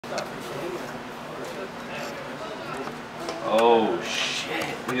Oh shit!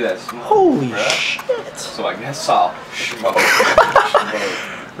 Look at that smoke. Holy bruh. shit! So I guess I'll smoke.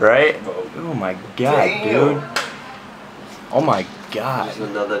 Right? Oh my god, dude. Oh my god. Just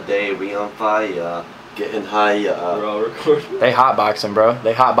another day, we on fire. Getting higher. We're all recording. They hotboxing, bro.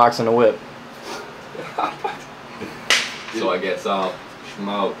 They hotboxing the whip. So I guess I'll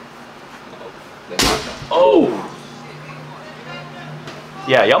smoke. Oh!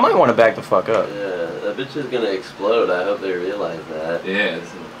 Yeah, y'all might want to back the fuck up. Yeah, that bitch is gonna explode. I hope they realize that. Yeah,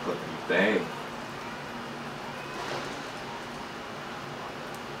 it's a fucking thing.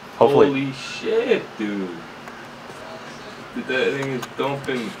 Hopefully. Holy shit, dude. Dude, that thing is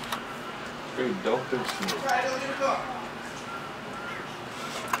dumping. Straight dumping smoke.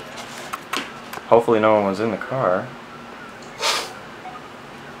 Hopefully no one was in the car.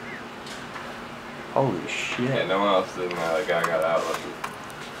 Holy shit. Yeah, no one else did. The guy got out lucky.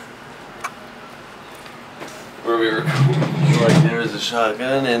 Where we were Like there was a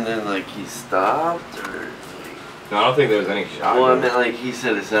shotgun and then like he stopped or No, I don't think there was any shotgun. well, I meant like he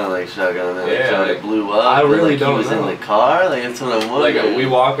said it sounded like shotgun. And Yeah, like, like, it blew up. I really like, don't he was know. in the car. Like that's what I'm Like wondering. we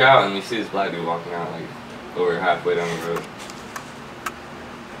walk out and we see this black dude walking out like over halfway down the road.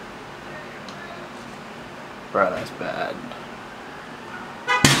 Bro, that's bad.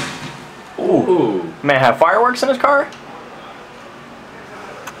 Ooh. Man, have fireworks in his car?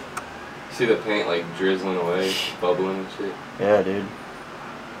 See the paint like drizzling away, bubbling and shit. Yeah, dude.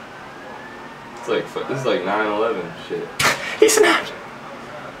 It's like this is like 9/11 shit. He snapped.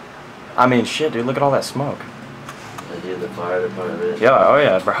 I mean, shit, dude. Look at all that smoke. I did the fire department. Yeah, oh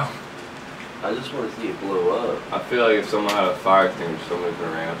yeah, bro. I just want to see it blow up. I feel like if someone had a fire extinguisher, someone's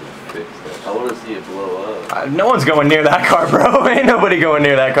gonna ran up and fix that. I want to see it blow up. No one's going near that car, bro. Ain't nobody going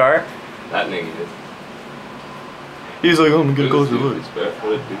near that car. That nigga is. He's like, oh, I'm gonna go closer look. It's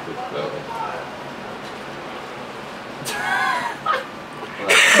barefooted people.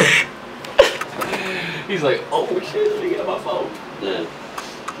 He's like, oh shit, let me get my phone. Yeah.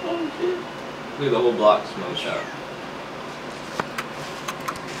 Oh shit. Look at the whole block smoked out.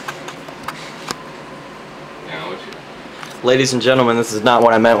 Yeah, what you? Ladies and gentlemen, this is not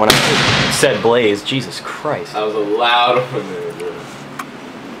what I meant when I said blaze. Jesus Christ. That was a loud one there, bro.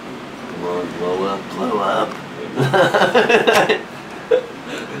 Come on, blow up, blow up.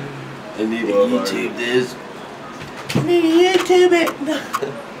 I need to YouTube this. I need to YouTube it.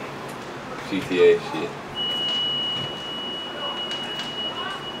 GTA shit.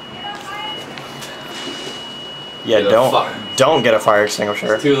 Yeah, Get a fire. don't get a fire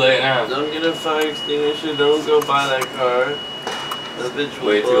extinguisher. It's too late now. Don't get a fire extinguisher. Don't go buy that car. That bitch will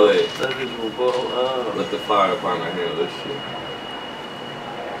Way blow. too late. That bitch will blow up. Let the fire department handle this shit.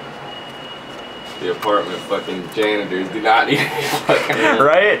 The apartment fucking janitors do not need any fucking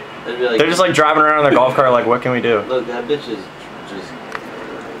Right? They'd be like, They're just like driving around in their golf cart like, what can we do? look, that bitch is just.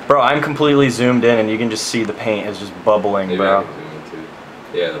 Bro, I'm completely zoomed in and you can just see the paint is just bubbling, Maybe bro. I can zoom in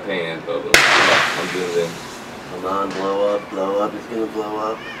too. Yeah, the paint is bubbling. I'm zoomed in. Come on, blow up, blow up. It's gonna blow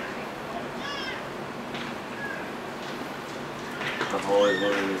up. I've always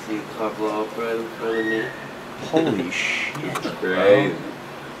wanted to see a car blow up right in front of me. Holy shit. That's crazy.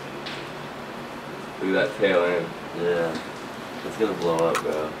 Look at that tail end. Yeah. It's gonna blow up,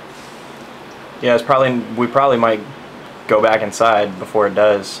 bro. Yeah, we probably might go back inside before it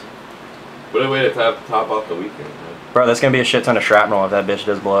does. What a way to top off the weekend, man. Bro, that's gonna be a shit ton of shrapnel if that bitch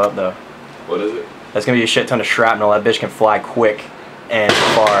does blow up though. What is it? That's gonna be a shit ton of shrapnel. That bitch can fly quick and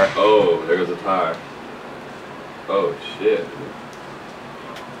far. Oh, there goes a tire. Oh shit.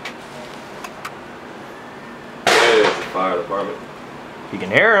 Hey, it's the fire department. You can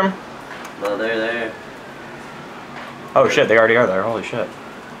hear him. No, they're there. Oh shit, they already are there. Holy shit.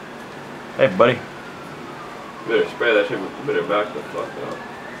 Hey, buddy. You better spray that shit. You better back the fuck up.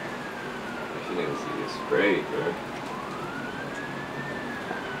 She needs to get sprayed, bro.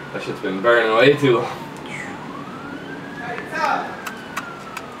 That shit's been burning way too long.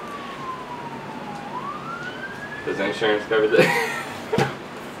 Does insurance cover that?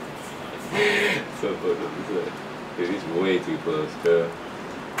 So fucking. Dude, he's way too close, cuz.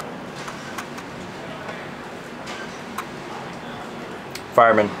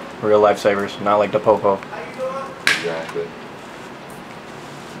 Firemen, real lifesavers, not like the popo. Exactly.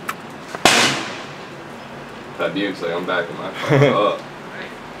 That Buick's like, I'm backing my car up.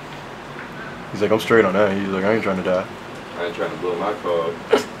 He's like, I'm straight on that. He's like, I ain't trying to die. I ain't trying to blow my car up.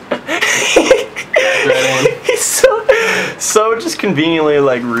 He's so just conveniently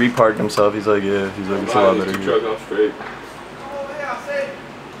like reparked himself. He's like, yeah. He's like, it's a lot better here. Truck on straight.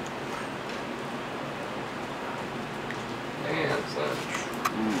 Damn, son.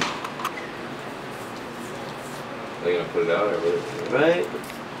 They gonna put it out or whatever? Right?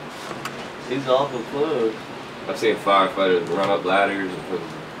 He's awful close. I've seen firefighters run up ladders and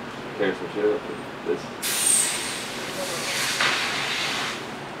tear some shit up. This.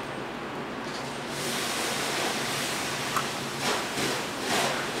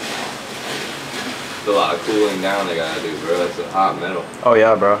 It's a lot of cooling down they gotta do, bro. That's a hot metal. Oh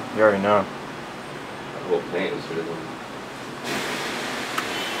yeah, bro. You already know. The whole paint is drizzling.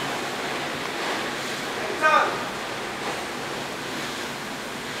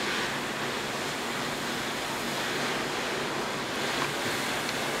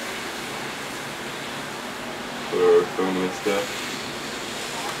 For filming and stuff.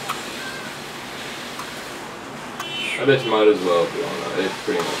 I bet you might as well be on that. It's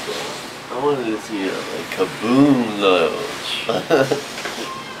pretty much blown. I wanted to see a kaboom load.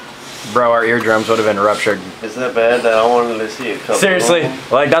 Bro, our eardrums would have been ruptured. Is that bad that I wanted to see a kaboom? Seriously,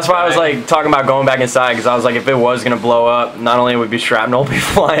 like that's why I was like talking about going back inside, because I was like, if it was gonna blow up, not only would be shrapnel be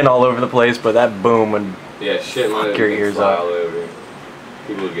flying all over the place, but that boom would shit might your ears fly up. all over.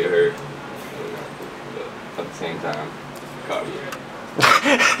 People would get hurt. But at the same time, copy.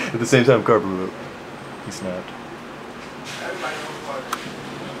 At the same time, carpet blew up. He snapped.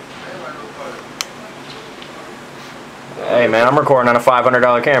 Hey man, I'm recording on a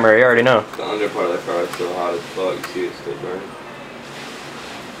 $500 camera, you already know. The under part of the car is so hot as fuck, you see it still burning.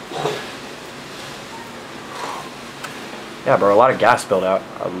 Yeah bro, a lot of gas spilled out.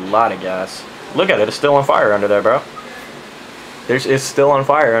 A lot of gas. Look at it, it's still on fire under there, bro. It's still on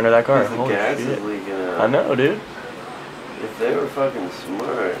fire under that car. The gas is leaking out. I know, dude. If they were fucking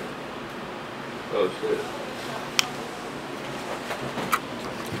smart. Oh shit.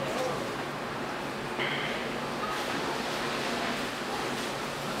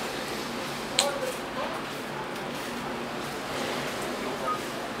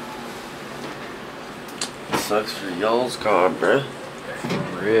 Sucks for y'all's car, bruh.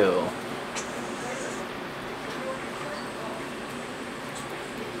 For real.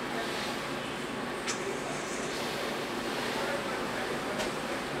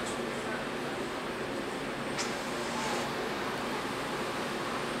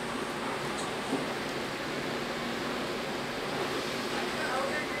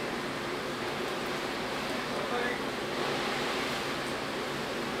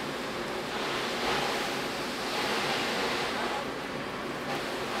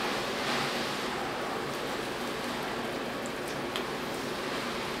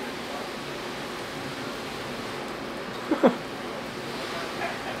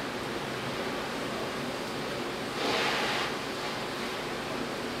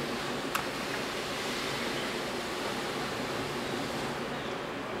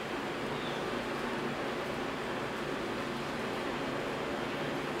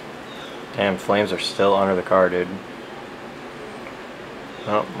 Damn, flames are still under the car, dude.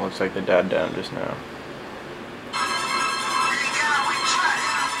 Oh, looks like they died down just now.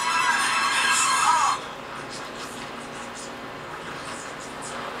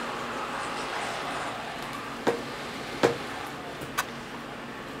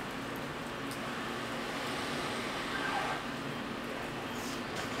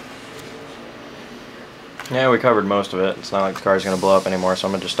 Yeah, we covered most of it. It's not like the car's gonna blow up anymore, so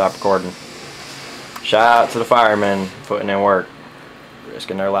I'm gonna just stop recording. Shout out to the firemen putting in work,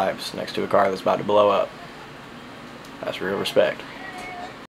 risking their lives next to a car that's about to blow up. That's real respect.